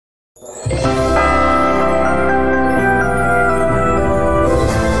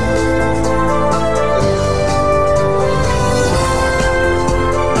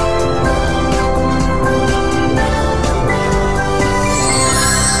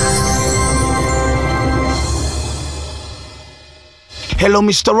Hello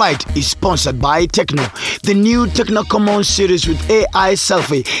Mr. Right is sponsored by Techno, the new Techno Common series with AI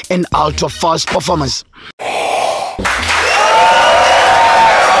selfie and ultra fast performance.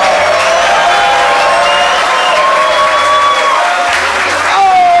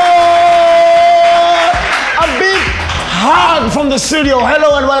 From the studio,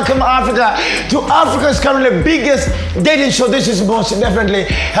 hello and welcome Africa to Africa's currently biggest dating show. This is most definitely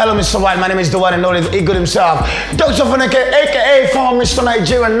Hello Mr. Right. My name is the one and only the Eagle himself, Dr. Funeke, aka from Mr.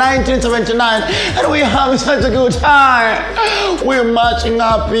 Nigeria 1979, and we're having such a good time. We're matching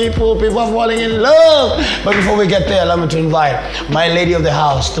up people are falling in love. But before we get there, allow me to invite my lady of the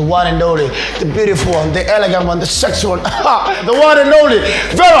house, the one and only, the beautiful one, the elegant one, the sexy one, the one and only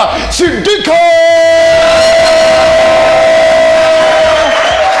Vera Sidika.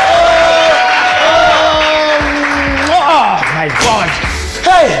 My God.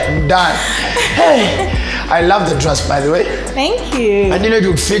 Hey, I'm done. Hey, I love the dress, by the way. Thank you. I didn't know it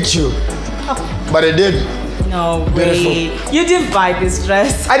would fit you, but it did. No Beautiful. way. You didn't buy this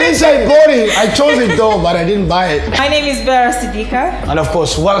dress. I didn't say boring. I chose it though, but I didn't buy it. My name is Vera Sidika. And of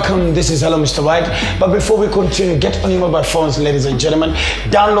course, welcome. This is Hello Mr. Right. But before we continue, get on your mobile phones, ladies and gentlemen.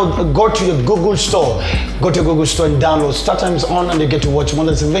 Download, go to your Google store. Go to your Google store and download Startimes on, and you get to watch more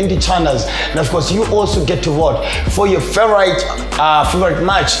than 70 channels. And of course, you also get to vote for your favorite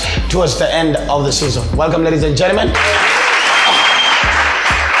match towards the end of the season. Welcome, ladies and gentlemen.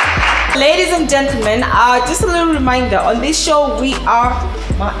 Ladies and gentlemen, just a little reminder, on this show we are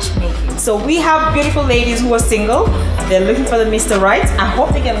matchmaking. So we have beautiful ladies who are single. They're looking for the Mr. Right. I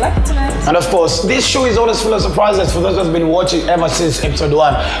hope they get lucky tonight. And of course, this show is always full of surprises for those who have been watching ever since episode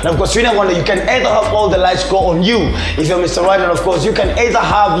 1. And of course, you never wonder, you can either have all the lights go on you if you're Mr. Right, and of course, you can either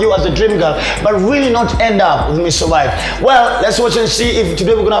have you as a dream girl, but really not end up with Mr. Right. Well, let's watch and see if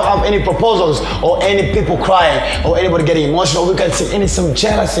today we're gonna have any proposals or any people crying or anybody getting emotional. We can see some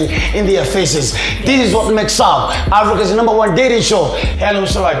jealousy in their faces. This is what makes up Africa's #1 dating show. Hello,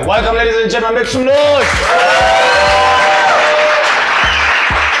 Mr. Right. Welcome, ladies and gentlemen. Make some noise.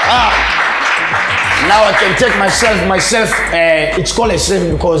 Now I can take myself. It's called a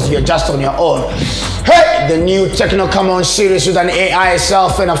selfie because you're just on your own. Hey, the new Techno Common series with an AI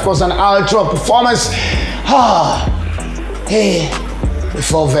self and of course an ultra performance. Hey,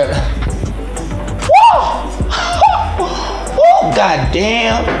 before Vera. Oh, God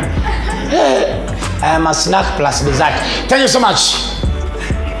damn. I am a snack plus dessert. Thank you so much.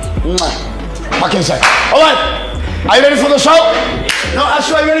 Back inside. All right. Are you ready for the show? No,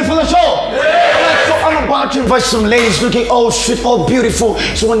 actually, are you ready for the show? Yeah. So I'm about to invite some ladies looking all sweet, all beautiful.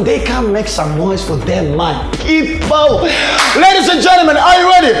 So when they come, make some noise for them, man. People. Ladies and gentlemen, are you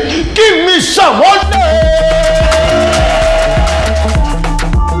ready? Give me some. One day.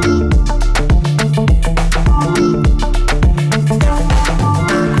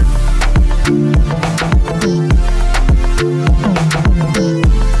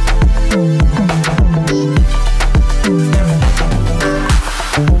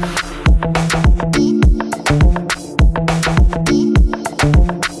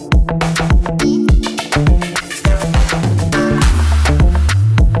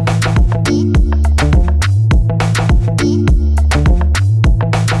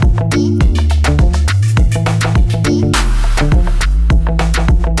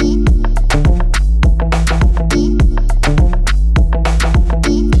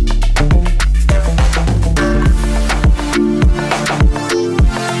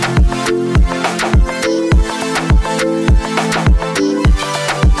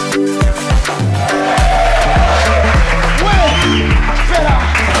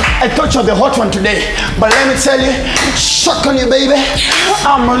 I thought you're the hot one today, but let me tell you, suck on you, baby.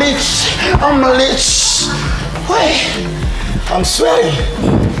 I'm lit. Wait, I'm sweating.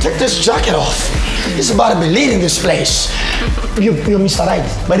 Take this jacket off. It's about to be lit in this place. You're Mr. Right,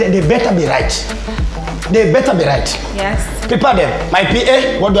 but they better be right. They better be right. Yes. Prepare them. My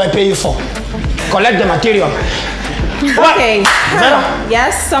PA, what do I pay you for? Collect the material. Okay. Vera?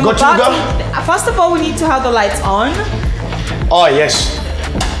 Yes, so first of all, we need to have the lights on. Oh, yes.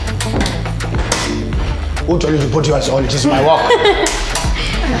 Who told you to put yours on? It is my work.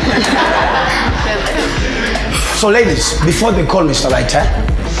 So ladies, before they call Mr. Right,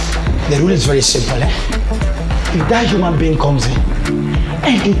 the rule is very simple. If that human being comes in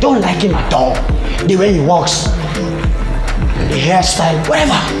and you don't like him at all, the way he walks, the hairstyle,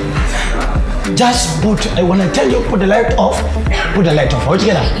 whatever, just put, when I tell you put the light off, put the light off. All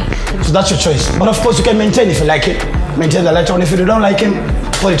together. So that's your choice. But of course you can maintain if you like it. Maintain the light on. If you don't like him,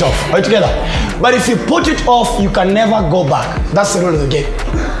 put it off. All together. But if you put it off, you can never go back. That's the rule of the game.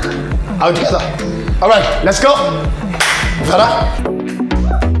 All together. All right, let's go. Vera.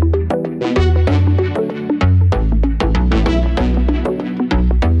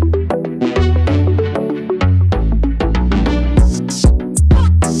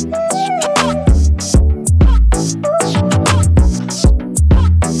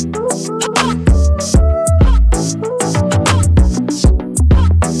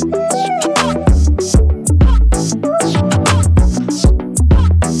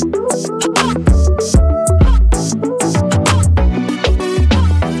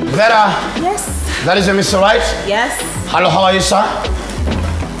 Vera. Yes. That is your Mr. Right? Yes. Hello, how are you, sir?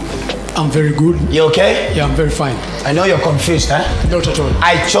 I'm very good. You okay? Yeah, I'm very fine. I know you're confused, huh? Not at all.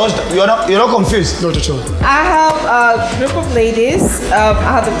 I chose, you're not confused? Not at all. I have a group of ladies. I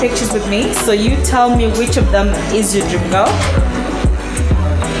have the pictures with me. So you tell me which of them is your dream girl.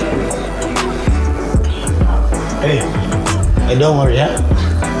 Hey, don't worry, huh?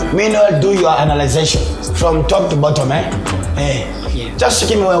 Me not do your analyzation from top to bottom, eh? Hey, just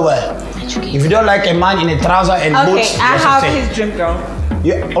give me well. If you don't like a man in a trouser and boots, okay, I have his dream girl.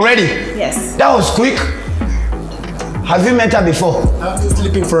 You already? Yes. That was quick. Have you met her before? I've been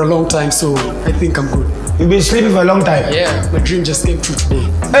sleeping for a long time, so I think I'm good. You've been sleeping for a long time? Yeah, my dream just came true today.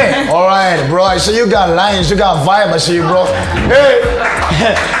 Hey, all right, bro. I see you got lines, you got vibe, I see you, bro. Hey,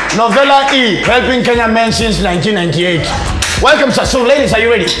 Novella E, helping Kenyan men since 1998. Welcome, sir. So, ladies, are you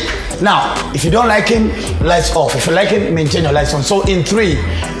ready? Now, if you don't like him, lights off. If you like him, maintain your lights on. So, in 3,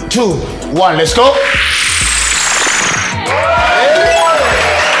 2, 1, let's go. All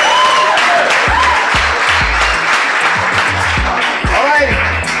right,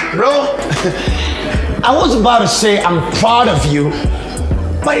 bro. I was about to say I'm proud of you,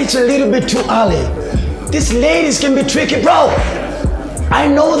 but it's a little bit too early. These ladies can be tricky, bro. I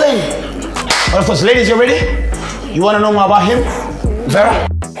know them. But of course, ladies, you ready? You want to know more about him? Vera?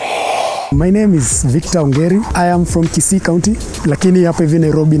 My name is Victor Ongeri. I am from Kisii County, lakini hapa hivi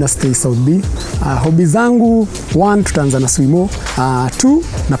Nairobi na stay South B. Hobby zangu, 1, tutaanza na swimo. 2,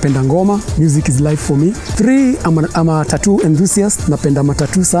 napenda ngoma. Music is life for me. 3, I'm a tattoo enthusiast. Napenda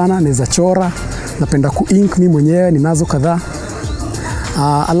matatu sana, naweza chora. Napenda ku-ink mimi mwenyewe, ninazo kadhaa.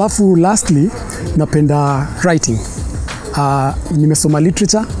 Alafu lastly, napenda writing. Nimesoma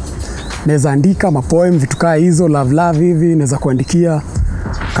literature. Naweza andika mapoem, vitu kaa hizo, love hivi, naweza kuandikia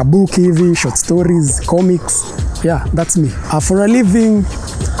kabook hivi, short stories, comics. Yeah, that's me. For a living,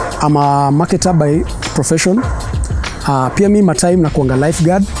 I'm a marketer by profession. Pia mimi matime na kuanga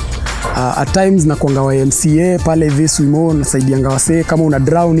lifeguard. At times na kuanga YMCA pale hivi swimo, nasaidianga wasee kama una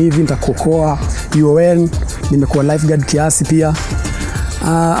drown hivi nitakuokoa. UN nimekuwa lifeguard kiasi pia.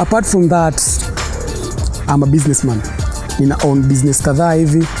 Apart from that, I'm a businessman. Nina own business kadhaa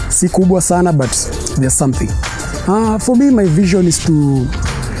hivi, si kubwa sana but there's something. For me, my vision is to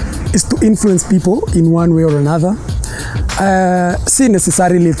influence people in one way or another. See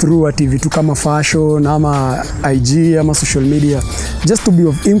necessarily through a TV, kama fashion, ama IG, ama social media. Just to be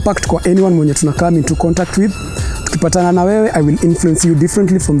of impact kwa anyone mwenye tuna come into contact with. Tukipatana na wewe, I will influence you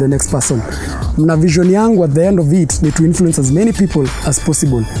differently from the next person. Na vision yangu at the end of it ni to influence as many people as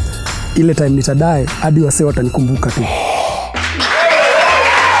possible. Ile time nitadai, hadi wasee watanikumbuka tu.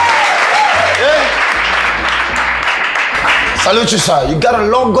 Salute you, sir. You got a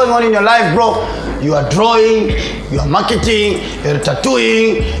lot going on in your life, bro. You are drawing, you are marketing, you are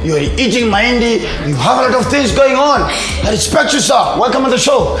tattooing, you are eating mahindi. You have a lot of things going on. I respect you, sir. Welcome to the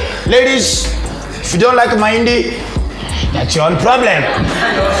show. Ladies, if you don't like mahindi, that's your own problem.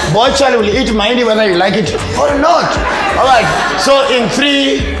 Boy child will eat mahindi whether you like it or not. All right. So in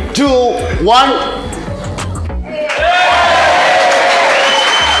 3, 2, 1.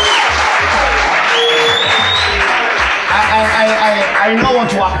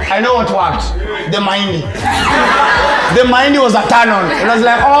 I know what worked. The mahindi. The mahindi was a turn on. It was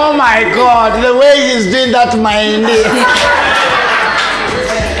like, oh my God, the way he's doing that mahindi.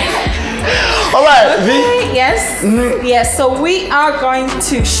 All right, V? Yes. Yes, so we are going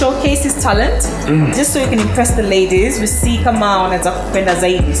to showcase his talent just so you can impress the ladies. We see kama wanaweza kupenda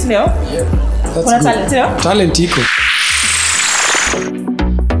zaidi, you know? Yeah. That's Kuna good. talent, you know? Talent iko.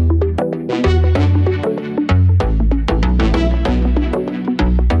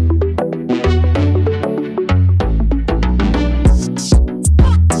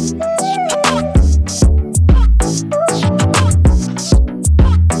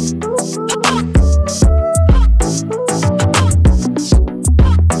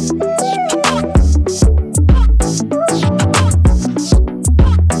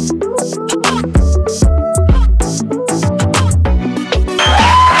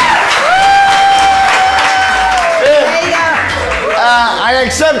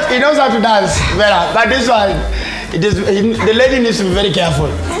 Except he knows how to dance better. But this one, the lady needs to be very careful.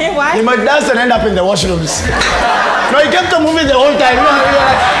 Why? He might dance and end up in the washrooms. No, he kept on moving the whole time. You're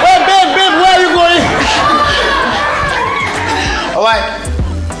like, hey, babe, where are you going? All right.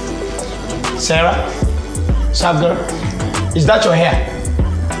 Sarah, sub girl, is that your hair?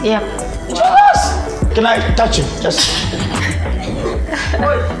 Yeah. Just, can I touch you? Just.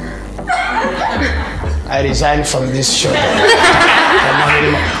 I resigned from this show.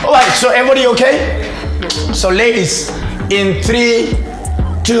 All right, so everybody okay? So ladies, in 3,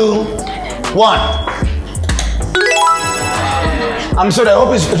 2, 2, 1. I'm sorry, I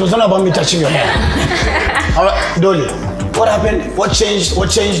hope it was not about me touching your hair. All right, Dolly, what happened? What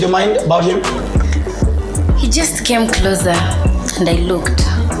changed your mind about him? He just came closer and I looked.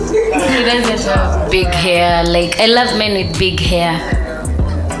 He doesn't have big hair. Like, I love men with big hair.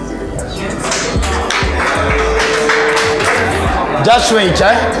 Just wait,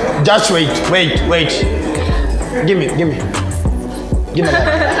 Just wait. Give me that.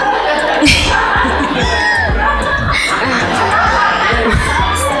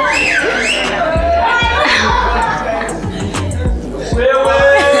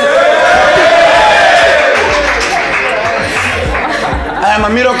 I am a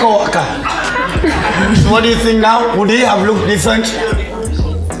miracle worker. So what do you think now? Would he have looked different?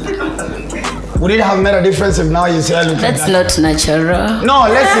 Would it have made a difference if now his hair looks like that? That's not natural. No,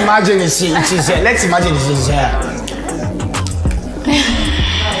 let's imagine it's his hair. Let's imagine it's his hair.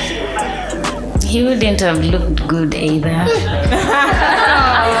 He wouldn't have looked good either.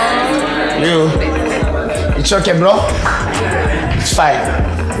 It's okay, bro. It's fine.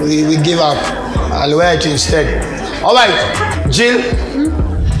 We give up. I'll wear it instead. All right, Jill.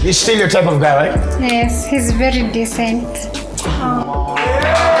 He's still your type of guy, right? Yes, he's very decent.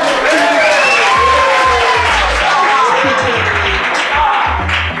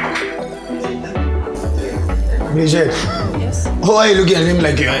 Bridget. Yes. Why are you looking at him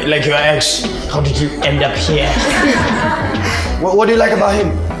like your ex? How did you end up here? What do you like about him?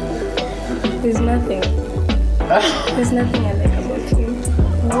 There's nothing. Huh? There's nothing I like about him.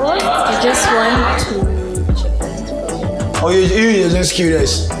 What? I just want to check. Oh, you're just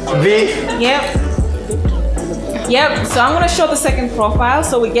curious. V? Yep, so I'm going to show the second profile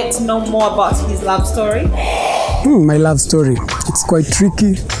so we get to know more about his love story. My love story. It's quite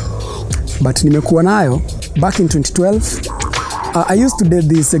tricky, but nimekuwa nayo. Back in 2012, I used to date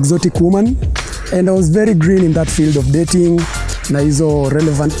this exotic woman and I was very green in that field of dating, na hizo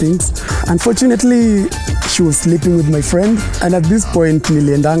relevant things. Unfortunately, she was sleeping with my friend and at this point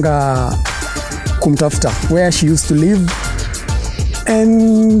niliendanga kumtafuta where she used to live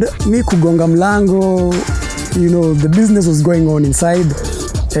and mi kugonga mlango, you know, the business was going on inside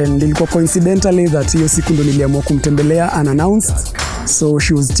and ilikuwa coincidentally that hiyo siku ndo niliamua kumtembelea unannounced. So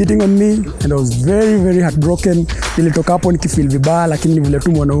she was cheating on me and I was very, very heartbroken. Nilitoka hapo nikifeel vibaya lakini vile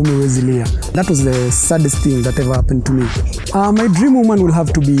tu mwanaume huwezi lia. That was the saddest thing that ever happened to me. My dream woman will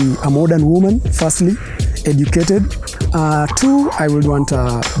have to be a modern woman, firstly, educated. Two, I would want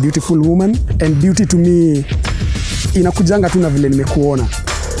a beautiful woman, and beauty to me inakujanga tu na vile nimekuona.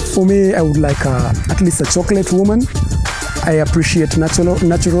 For me, I would like at least a chocolate woman. I appreciate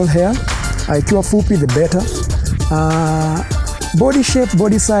natural hair. Ikiwa fupi, the better. Body shape,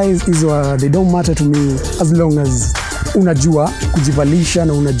 body size is they don't matter to me as long as unajua kujivalisha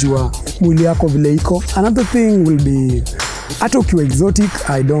na unajua mwili yako vile iko. Another thing will be hata ukiwa exotic,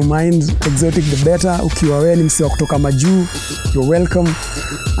 I don't mind. Exotic the better. Ukiwa wewe ni msee wa kutoka majuu, you're welcome.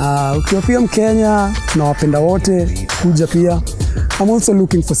 Ukiwa pia Mkenya, tunawapenda wote, kuja pia. I'm also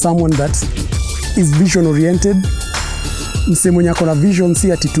looking for someone that is vision oriented. Msee mwenye ako na vision,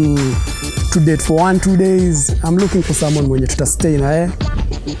 si ati to date for 1-2 days. I'm looking for someone mwenye tutastay naye.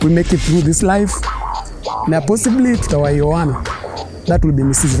 We make it through this life. Na possibly tutawaioana. That will be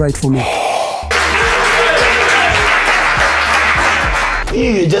Mrs. Right for me.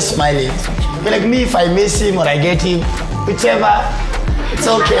 You're just smiling. But like me, if I miss him or I get him, whichever, it's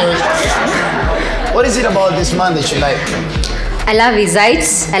okay. What is it about this man that you like? I love his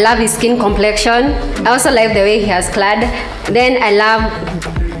height. I love his skin complexion. I also like the way he has clad. Then I love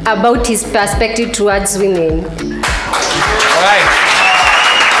about his perspective towards women. All right.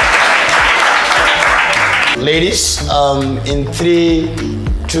 Ladies, in 3,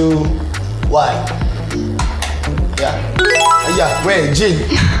 2, 1. Yeah, wait, Jean.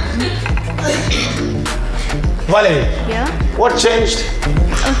 Valerie. Yeah? What changed?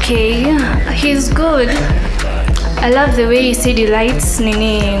 Okay, he's good. I love the way he said he likes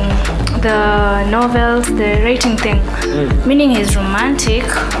the novels, the writing thing. Meaning he's romantic.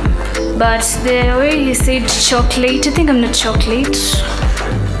 But the way he said chocolate, I think I'm not chocolate.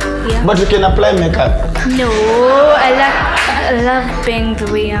 Yeah. But you can apply makeup. No, I love being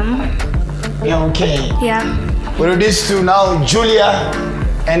the way I am. Yeah, okay. Yeah. We'll do this to now Julia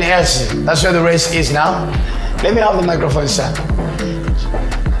and Elsie. That's where the race is now. Let me have the microphone, sir.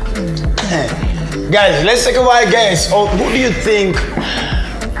 Guys, let's take a wild guess. Who do you think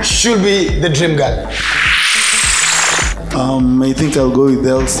should be the dream girl? I think I'll go with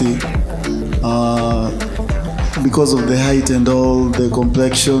Elsie. Because of the height and all, the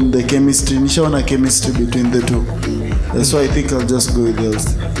complexion, the chemistry. Nishaona chemistry between the two. That's why I think I'll just go with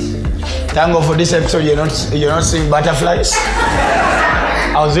Elsie. Thank God for this episode you're not seeing butterflies.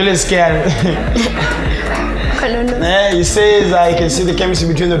 I was really scared. He says I can see the chemistry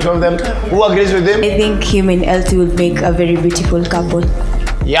between the two of them. Who agrees with him? I think him and Elsie would make a very beautiful couple.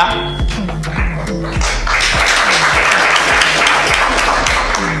 Yeah.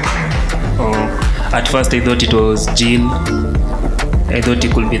 At first I thought it was Jill. I thought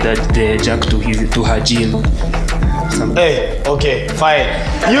it could be the Jack to her Jill. Hey, okay, fine.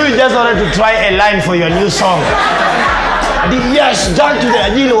 You just wanted to try a line for your new song. Yes, Jack to the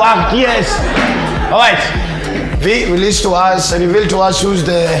Jill act, yes. Alright. V, release to us, reveal to us who's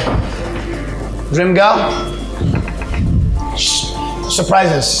the dream girl.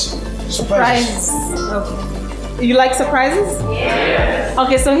 Surprises. Surprise. Okay. You like surprises? Yeah.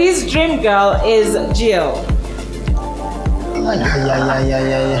 Okay, so his dream girl is Jill.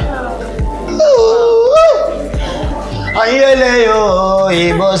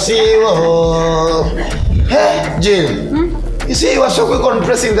 Hey, Jill. You see, you were so quick on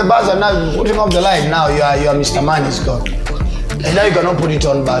pressing the buzzer, now putting off the light. Now you are Mr. Man is gone. And now you cannot put it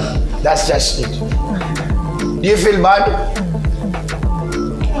on, but that's just it. Do you feel bad?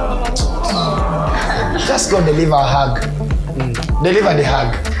 Just go deliver a hug. Deliver the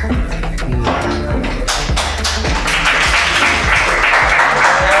hug.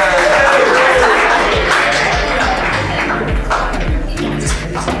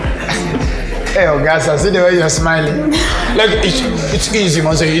 Hey, oh guys, I see the way you're smiling. Like it's easy,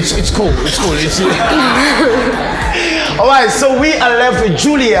 man. It's cool. It's cool. All right, so we are left with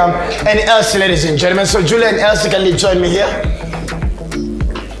Julia and Elsie, ladies and gentlemen. So Julia and Elsie, can you join me here?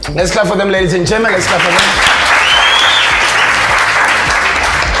 Let's clap for them, ladies and gentlemen. Let's clap for them.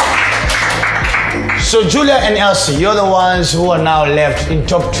 So Julia and Elsie, you're the ones who are now left in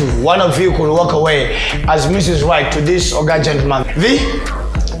top 2. One of you could walk away as Mrs. Right to this Oga gentleman. V?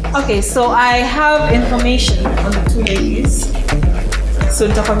 Okay, so I have information on the 2 ladies. So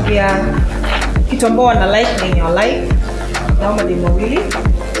nitakwambia kitu ambao wana like na yenye like. Naomba demo wili.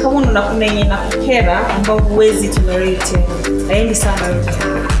 Kama kuna yenye nakukera ambao huwezi tolerate. Haendi sana yote.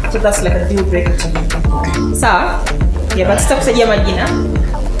 So that's like a deal breaker to me. So, yeah, but sitakusaidia majina.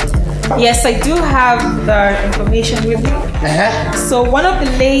 Yes, I do have the information with me. So one of the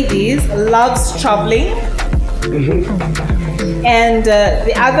ladies loves traveling. And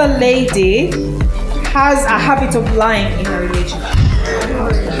the other lady has a habit of lying in her relationship.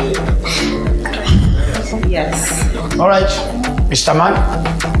 Yes. All right, Mr. Man.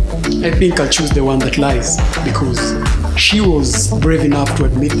 I think I'll choose the one that lies because she was brave enough to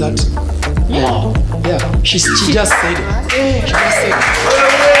admit that. Wow. Yeah, she just said it. She just said it.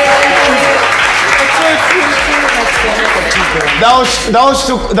 That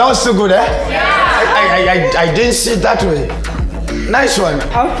was too good, eh? I didn't see it that way. Nice one.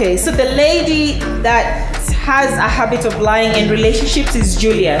 Okay, so the lady that has a habit of lying in relationships is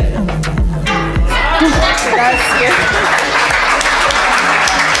Julia. So that's it.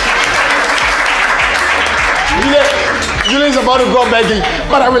 Julia is about to go begging,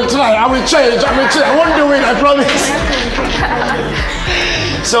 but I will try. I will change. I won't do it, I promise.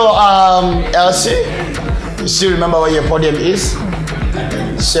 So, Elsie, you still remember where your podium is?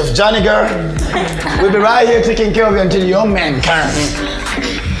 Chef Johnny girl, we'll be right here taking care of you until your man comes.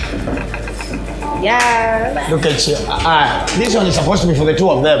 Yeah. Look at you. This one is supposed to be for the 2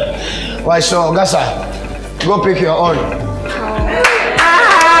 of them. Why, so Gasa, go pick your own.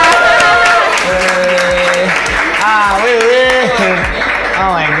 Oh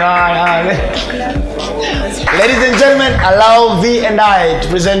my God. Ladies and gentlemen, allow V and I to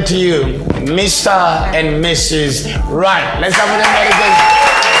present to you Mr. and Mrs. Right. Let's have them, ladies and gentlemen.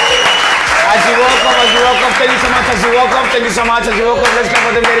 As you welcome, thank you so much, as you welcome, thank you so much, as you welcome. Let's clap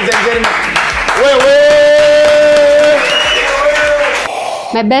for them, ladies and gentlemen.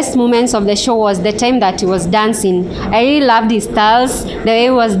 My best moments of the show was the time that he was dancing. I really loved his styles, the way he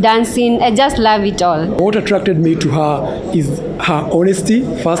was dancing. I just love it all. What attracted me to her is her honesty.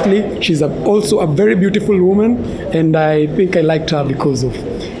 Firstly, she's also a very beautiful woman, and I think I liked her because of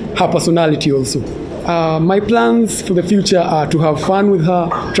her personality also. My plans for the future are to have fun with her,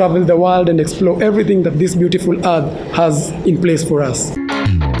 travel the world, and explore everything that this beautiful earth has in place for us.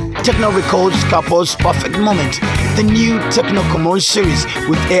 Techno records couples perfect moment. The new Techno Commercial series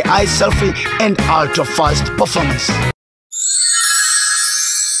with AI selfie and ultra fast performance.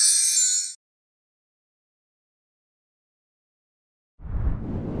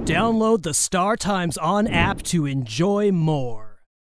 Download the Startimes On app to enjoy more.